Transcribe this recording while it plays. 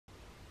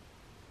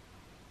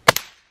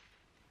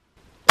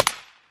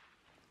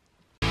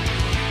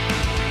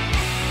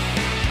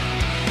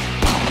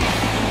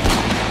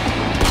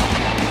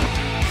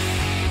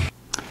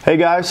Hey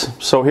guys,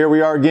 so here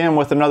we are again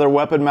with another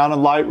weapon mounted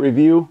light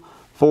review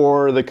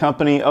for the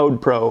company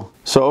Odepro.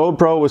 So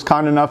Odepro was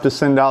kind enough to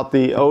send out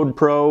the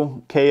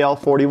Odepro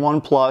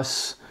KL41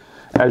 Plus.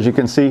 As you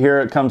can see here,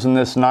 it comes in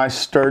this nice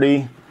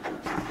sturdy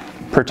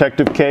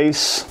protective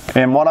case.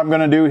 And what I'm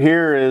going to do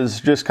here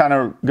is just kind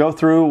of go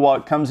through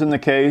what comes in the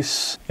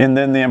case, and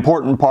then the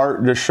important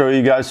part, just show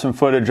you guys some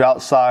footage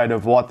outside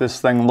of what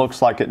this thing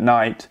looks like at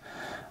night.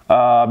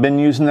 I've been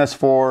using this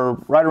for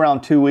right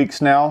around 2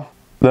 weeks now.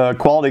 The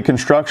quality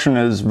construction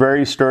is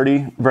very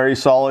sturdy, very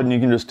solid, and you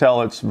can just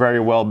tell it's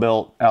very well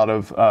built out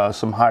of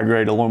some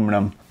high-grade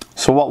aluminum.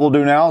 So what we'll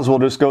do now is we'll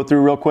just go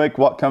through real quick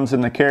what comes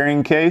in the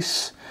carrying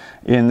case,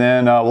 and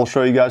then we'll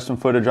show you guys some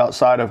footage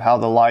outside of how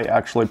the light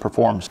actually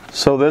performs.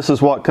 So this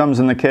is what comes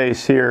in the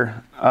case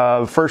here.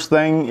 First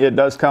thing, it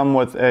does come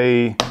with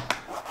a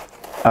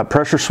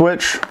pressure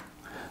switch.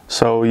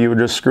 So you would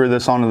just screw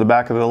this onto the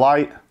back of the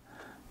light,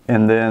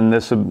 and then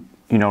this would,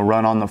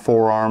 run on the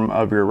forearm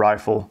of your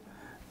rifle.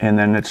 And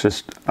then it's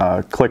just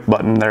a click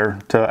button there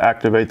to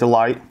activate the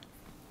light.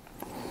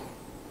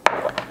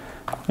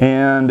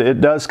 And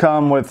it does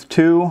come with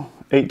two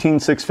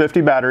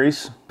 18650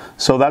 batteries.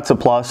 So that's a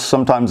plus.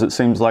 Sometimes it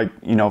seems like,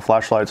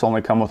 flashlights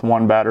only come with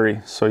one battery.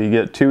 So you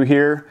get two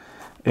here,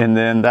 and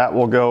then that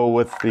will go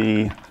with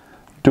the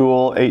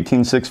dual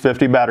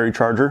 18650 battery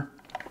charger.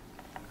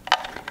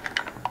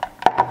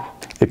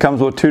 It comes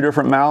with two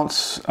different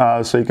mounts,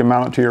 so you can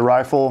mount it to your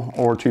rifle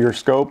or to your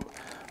scope,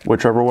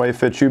 whichever way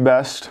fits you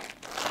best.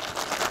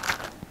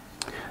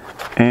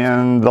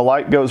 And the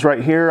light goes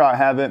right here. I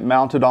have it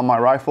mounted on my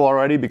rifle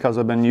already because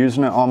I've been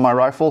using it on my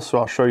rifle, so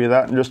I'll show you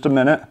that in just a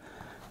minute.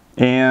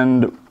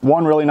 And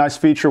one really nice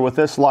feature with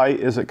this light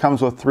is it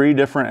comes with 3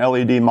 different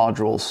LED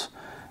modules.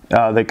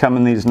 They come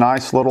in these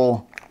nice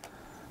little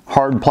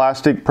hard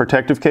plastic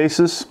protective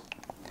cases.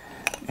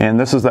 And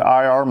this is the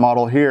IR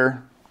model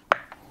here.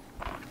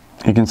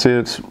 You can see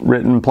it's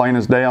written plain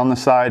as day on the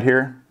side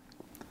here.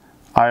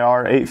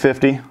 IR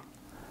 850.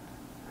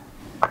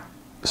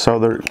 So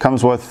there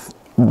comes with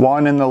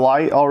one in the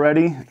light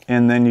already,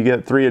 and then you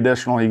get 3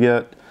 additional. You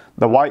get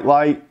the white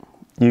light,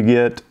 you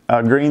get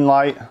a green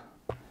light,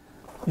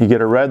 you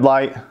get a red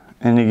light,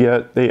 and you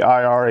get the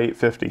IR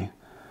 850.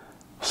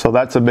 So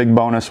that's a big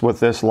bonus with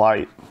this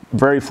light.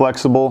 Very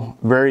flexible,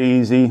 very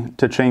easy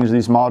to change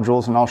these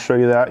modules, and I'll show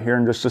you that here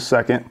in just a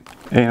second.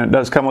 And it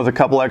does come with a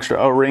couple extra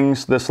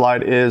O-rings. This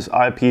light is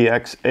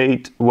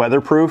IPX8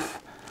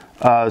 weatherproof.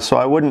 So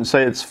I wouldn't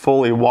say it's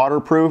fully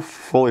waterproof,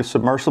 fully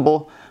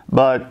submersible,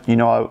 but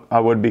I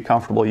would be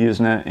comfortable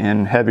using it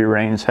in heavy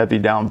rains, heavy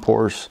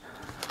downpours,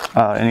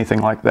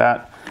 anything like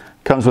that.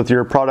 Comes with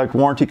your product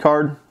warranty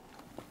card,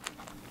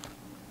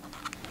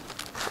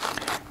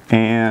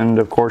 and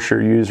of course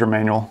your user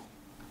manual.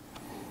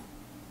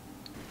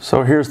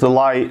 So here's the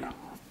light.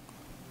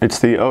 It's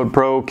the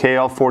Odepro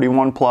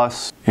KL41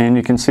 Plus, and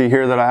you can see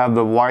here that I have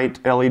the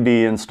white LED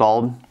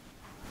installed.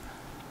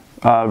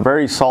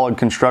 Very solid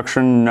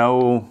construction.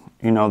 No,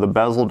 the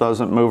bezel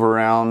doesn't move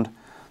around.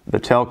 The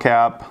tail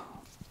cap,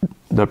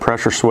 the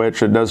pressure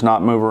switch, it does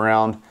not move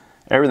around.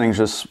 Everything's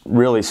just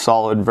really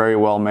solid, very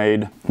well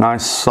made.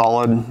 Nice,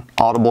 solid,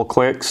 audible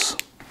clicks.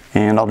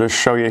 And I'll just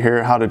show you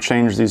here how to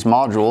change these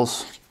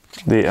modules,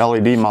 the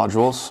LED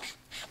modules.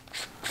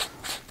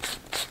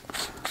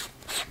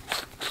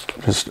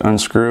 Just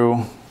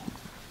unscrew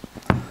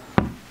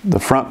the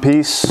front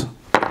piece,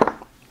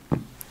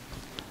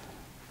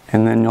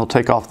 and then you'll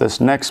take off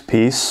this next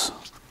piece,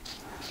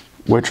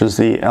 which is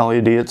the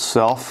LED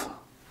itself.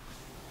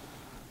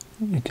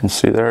 You can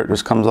see there, it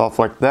just comes off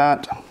like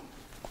that.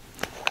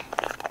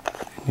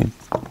 You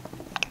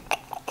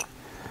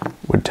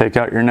would take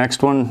out your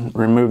next one,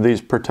 remove these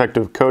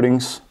protective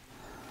coatings,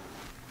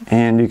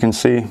 and you can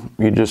see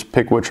you just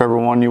pick whichever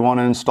one you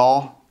want to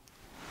install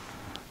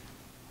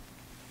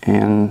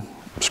and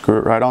screw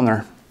it right on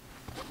there.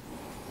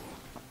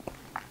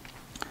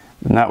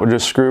 And that would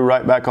just screw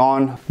right back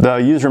on. The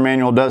user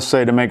manual does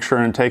say to make sure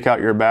and take out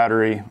your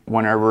battery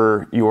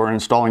whenever you are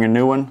installing a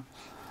new one.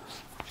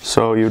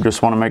 So you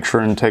just want to make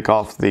sure and take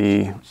off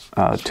the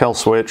tail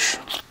switch,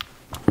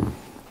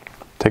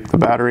 take the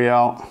battery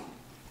out,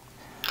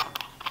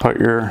 put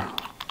your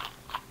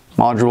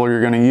module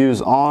you're going to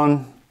use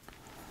on,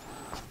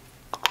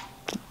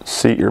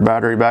 seat your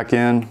battery back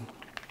in.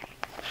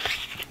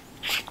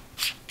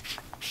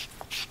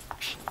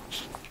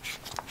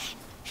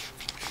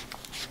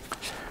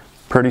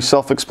 Pretty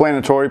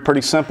self-explanatory,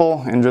 pretty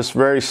simple, and just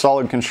very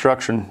solid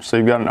construction. So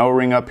you've got an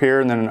O-ring up here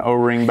and then an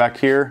O-ring back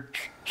here.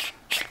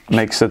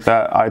 Makes it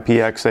that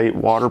IPX8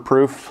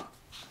 waterproof,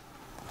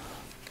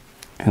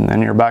 and then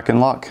you're back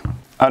in luck.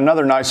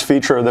 Another nice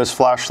feature of this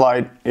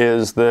flashlight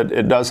is that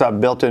it does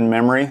have built-in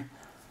memory.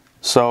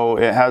 So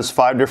it has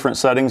 5 different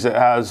settings. It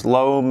has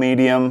low,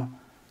 medium,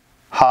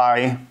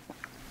 high,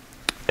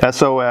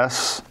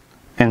 SOS,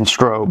 and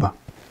strobe.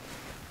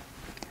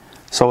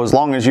 So as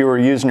long as you were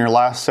using your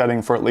last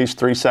setting for at least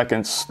 3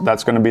 seconds,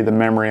 that's going to be the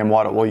memory and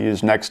what it will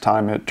use next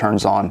time it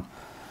turns on.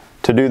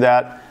 To do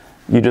that,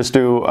 you just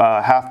do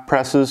half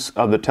presses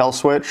of the tail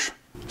switch,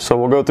 So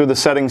we'll go through the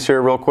settings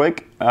here real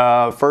quick.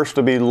 First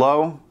will be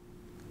low,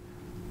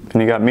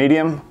 then you got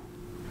medium,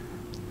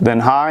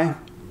 then high,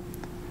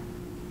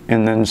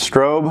 and then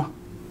strobe,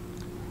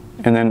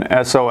 and then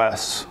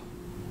SOS.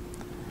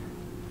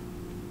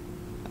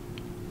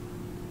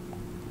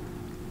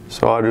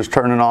 So I'll just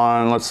turn it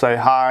on, let's say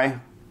high,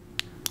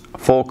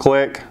 full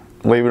click,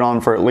 leave it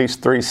on for at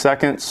least 3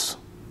 seconds,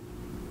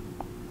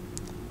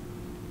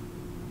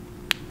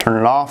 turn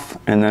it off,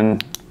 and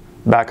then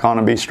back on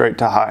and be straight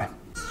to high.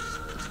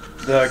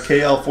 The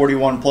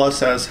KL41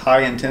 Plus has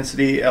high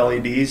intensity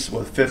LEDs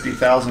with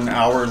 50,000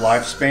 hour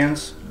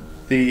lifespans.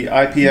 The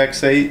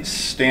IPX8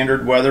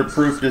 standard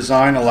weatherproof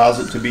design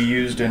allows it to be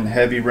used in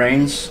heavy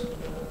rains.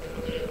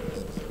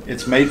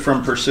 It's made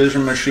from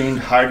precision machined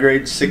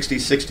high-grade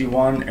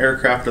 6061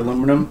 aircraft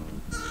aluminum.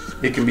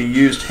 It can be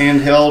used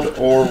handheld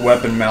or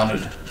weapon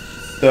mounted.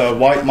 The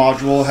white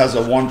module has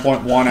a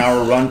 1.1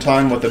 hour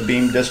runtime with a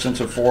beam distance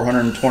of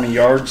 420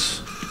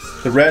 yards.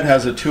 The red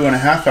has a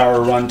 2.5 hour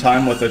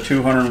runtime with a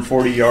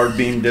 240 yard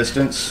beam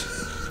distance.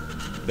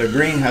 The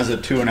green has a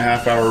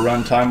 2.5 hour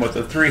runtime with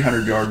a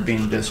 300 yard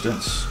beam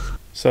distance.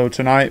 So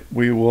tonight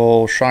we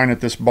will shine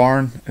at this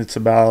barn. It's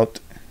about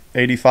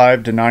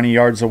 85 to 90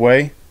 yards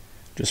away.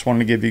 Just wanted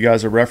to give you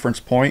guys a reference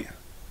point.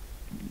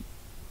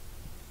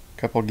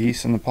 A couple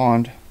geese in the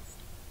pond.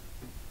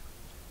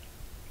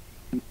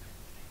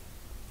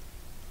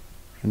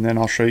 And then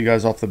I'll show you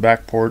guys off the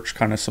back porch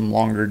kind of some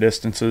longer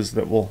distances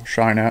that we'll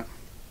shine at.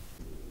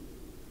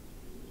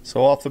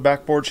 So off the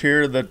back porch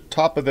here, the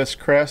top of this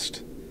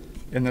crest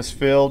in this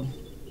field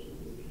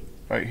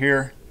right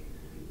here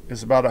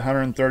is about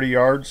 130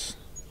 yards.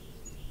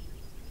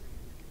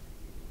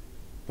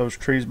 Those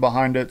trees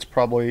behind it's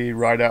probably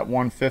right at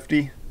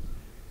 150.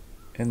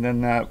 And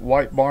then that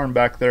white barn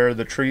back there,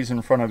 the trees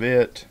in front of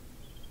it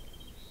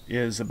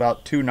is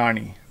about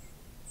 290.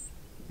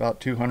 About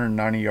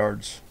 290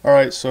 yards.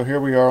 Alright, so here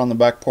we are on the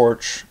back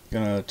porch.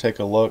 Gonna take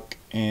a look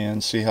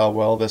and see how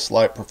well this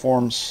light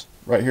performs.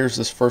 Right here's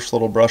this first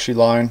little brushy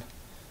line,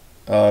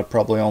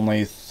 probably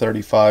only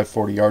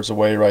 35-40 yards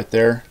away right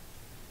there.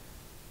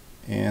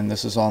 And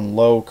this is on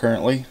low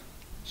currently.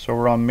 So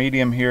we're on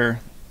medium here.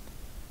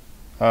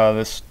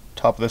 This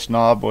top of this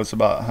knob was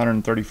about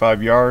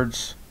 135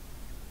 yards.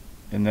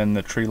 And then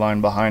the tree line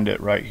behind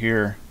it right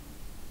here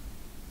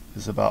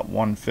is about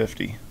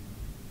 150.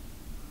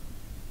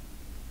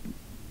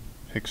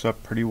 Picks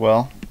up pretty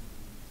well.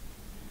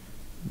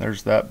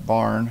 There's that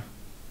barn.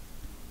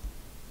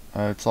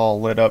 It's all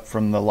lit up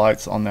from the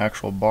lights on the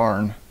actual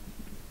barn.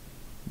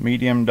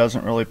 Medium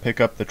doesn't really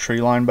pick up the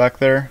tree line back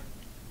there,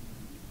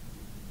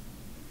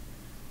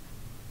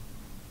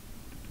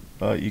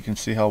 but you can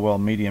see how well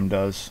medium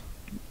does.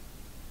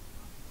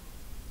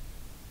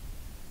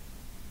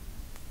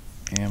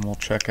 And we'll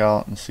check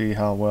out and see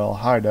how well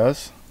high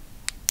does.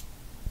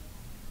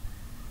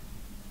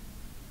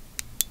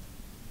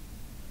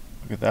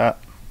 Look at that.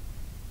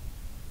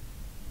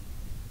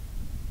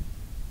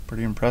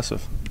 Pretty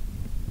impressive.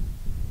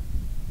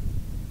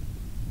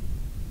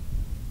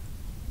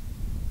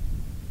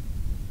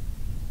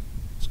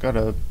 It's got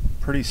a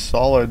pretty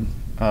solid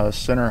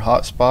center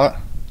hotspot,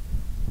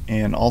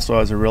 and also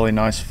has a really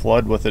nice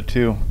flood with it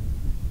too.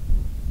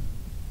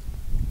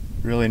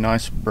 Really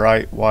nice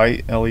bright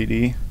white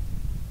LED.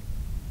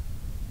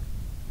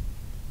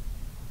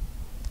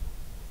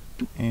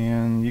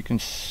 And you can,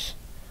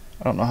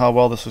 I don't know how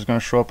well this is going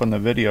to show up in the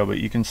video, but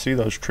you can see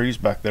those trees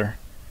back there.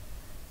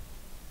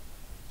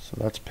 So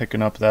that's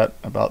picking up that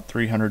about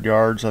 300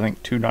 yards, I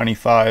think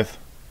 295,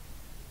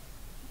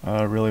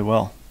 really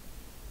well.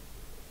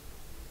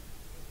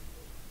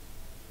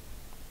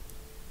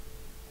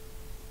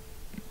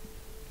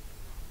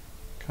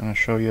 Kind of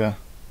show you,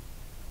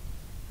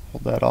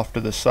 hold that off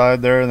to the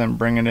side there, then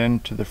bring it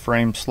into the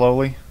frame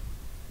slowly.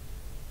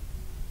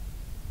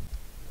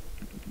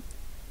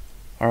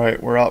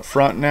 Alright, we're out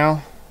front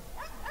now,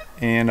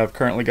 and I've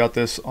currently got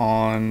this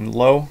on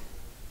low.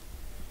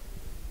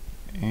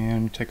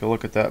 And take a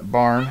look at that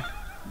barn.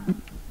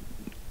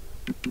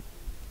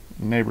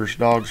 Neighbor's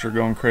dogs are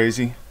going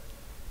crazy.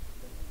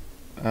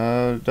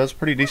 Does a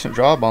pretty decent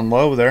job on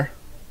low there.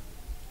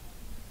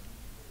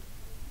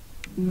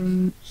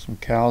 Some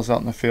cows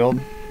out in the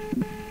field.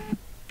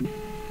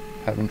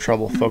 Having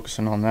trouble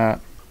focusing on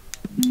that.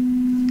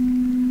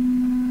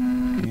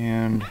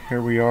 And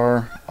here we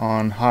are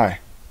on high.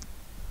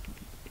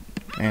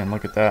 Man,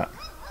 look at that.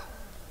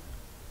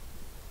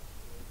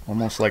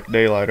 Almost like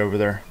daylight over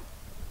there.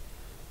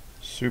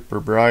 Super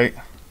bright.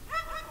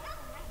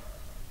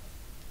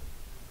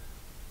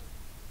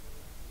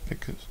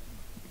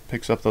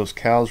 Picks up those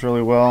cows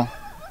really well.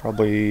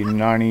 Probably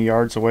 90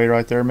 yards away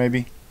right there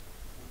maybe.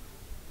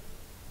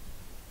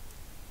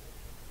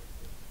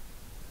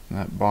 And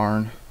that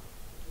barn.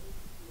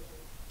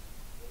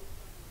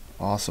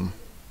 Awesome.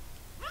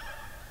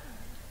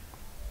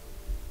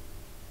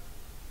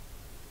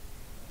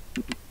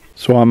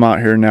 So I'm out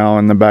here now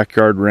in the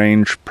backyard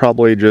range,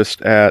 probably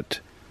just at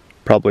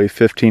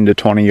 15 to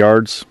 20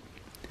 yards.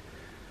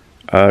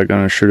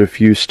 Gonna shoot a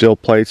few still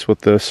plates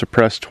with the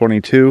suppressed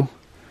 22,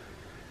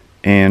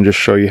 and just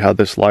show you how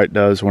this light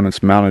does when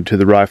it's mounted to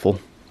the rifle.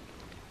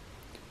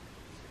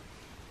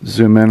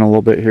 Zoom in a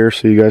little bit here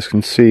so you guys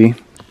can see.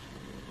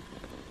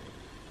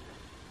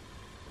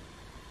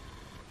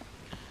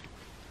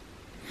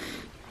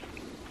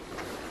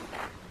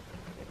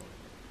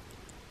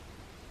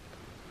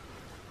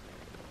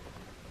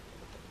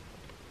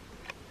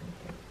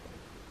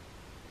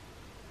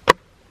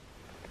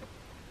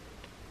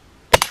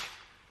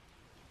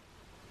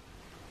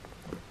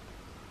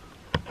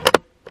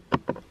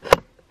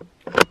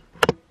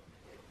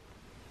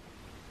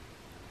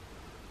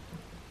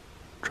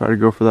 Try to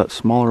go for that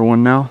smaller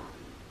one now.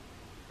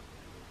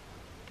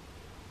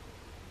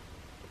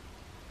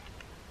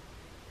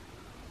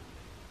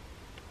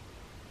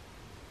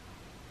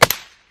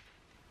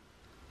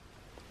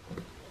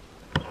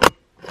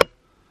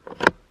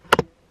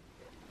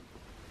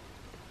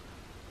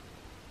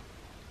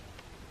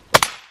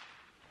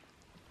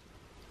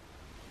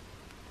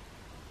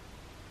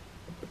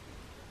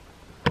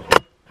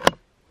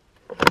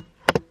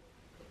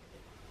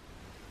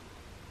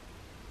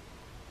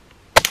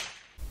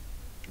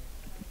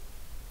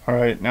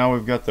 Alright, now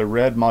we've got the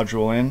red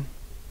module in,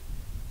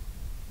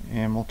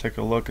 and we'll take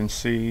a look and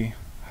see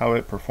how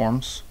it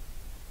performs.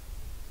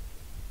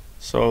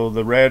 So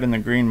the red and the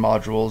green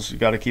modules, you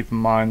got to keep in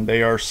mind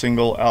they are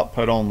single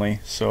output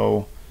only,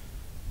 so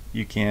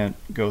you can't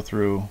go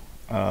through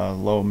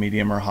low,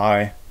 medium, or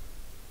high,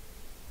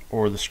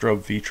 or the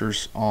strobe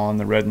features on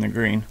the red and the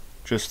green,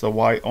 just the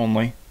white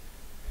only.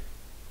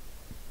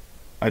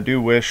 I do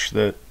wish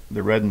that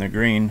the red and the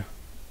green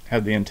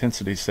had the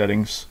intensity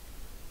settings,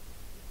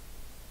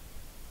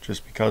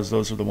 just because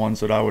those are the ones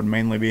that I would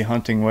mainly be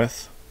hunting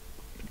with.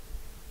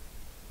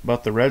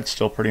 But the red's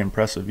still pretty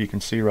impressive. You can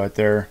see right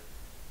there,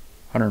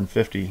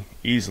 150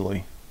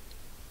 easily.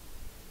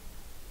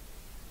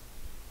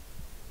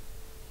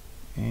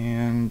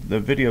 And the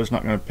video's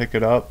not going to pick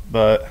it up,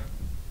 but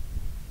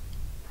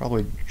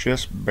probably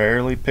just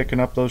barely picking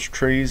up those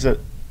trees at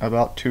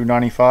about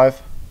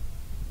 295.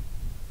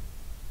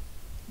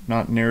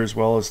 Not near as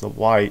well as the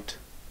white,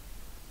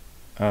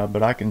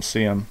 but I can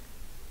see them.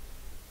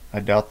 I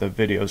doubt the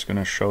video is going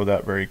to show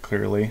that very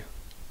clearly,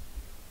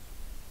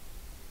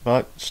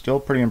 but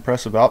still pretty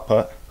impressive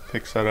output.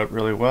 Picks that up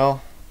really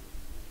well.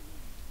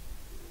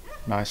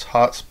 Nice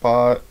hot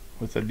spot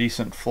with a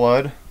decent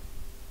flood.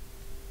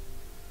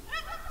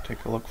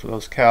 Take a look for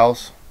those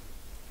cows.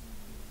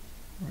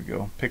 There we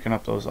go, picking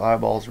up those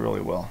eyeballs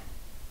really well.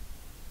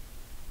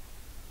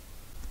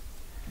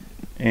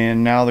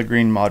 And now the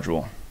green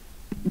module.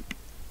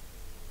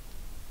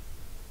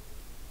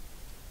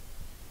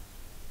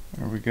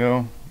 There we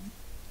go.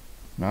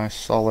 Nice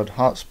solid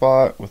hot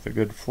spot with a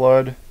good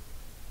flood.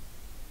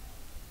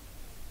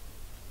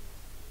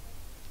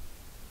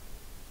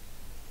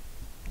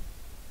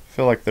 I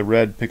feel like the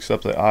red picks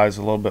up the eyes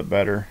a little bit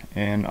better,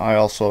 and I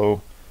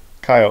also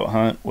coyote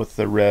hunt with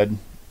the red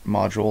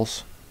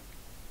modules.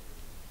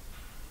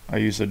 I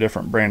use a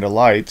different brand of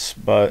lights,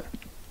 but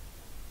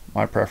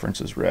my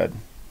preference is red.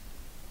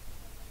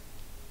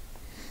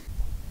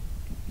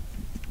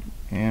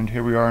 And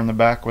here we are in the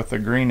back with the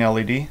green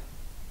LED.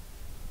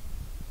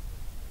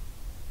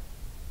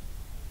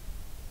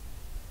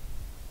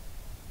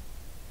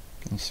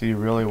 Can see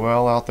really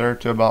well out there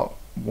to about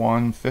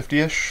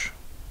 150-ish,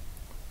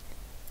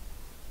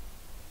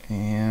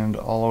 and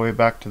all the way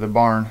back to the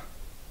barn,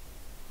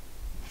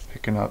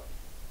 picking up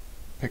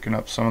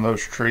some of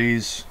those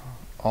trees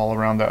all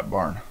around that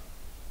barn,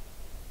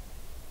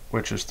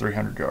 which is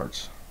 300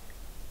 yards.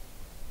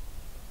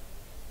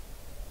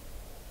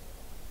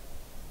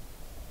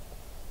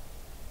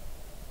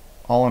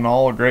 All in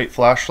all, a great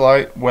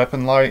flashlight,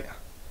 weapon light.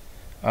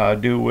 I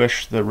do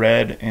wish the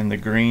red and the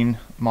green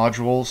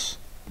modules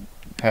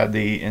had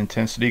the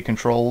intensity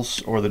controls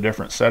or the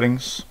different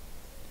settings.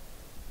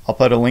 I'll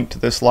put a link to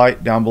this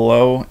light down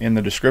below in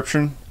the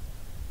description.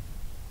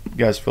 You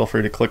guys feel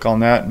free to click on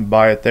that and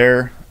buy it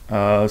there.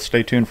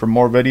 Stay tuned for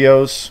more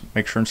videos.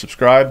 Make sure and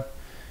subscribe.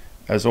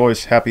 As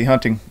always, happy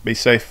hunting. Be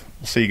safe.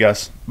 We'll see you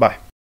guys. Bye.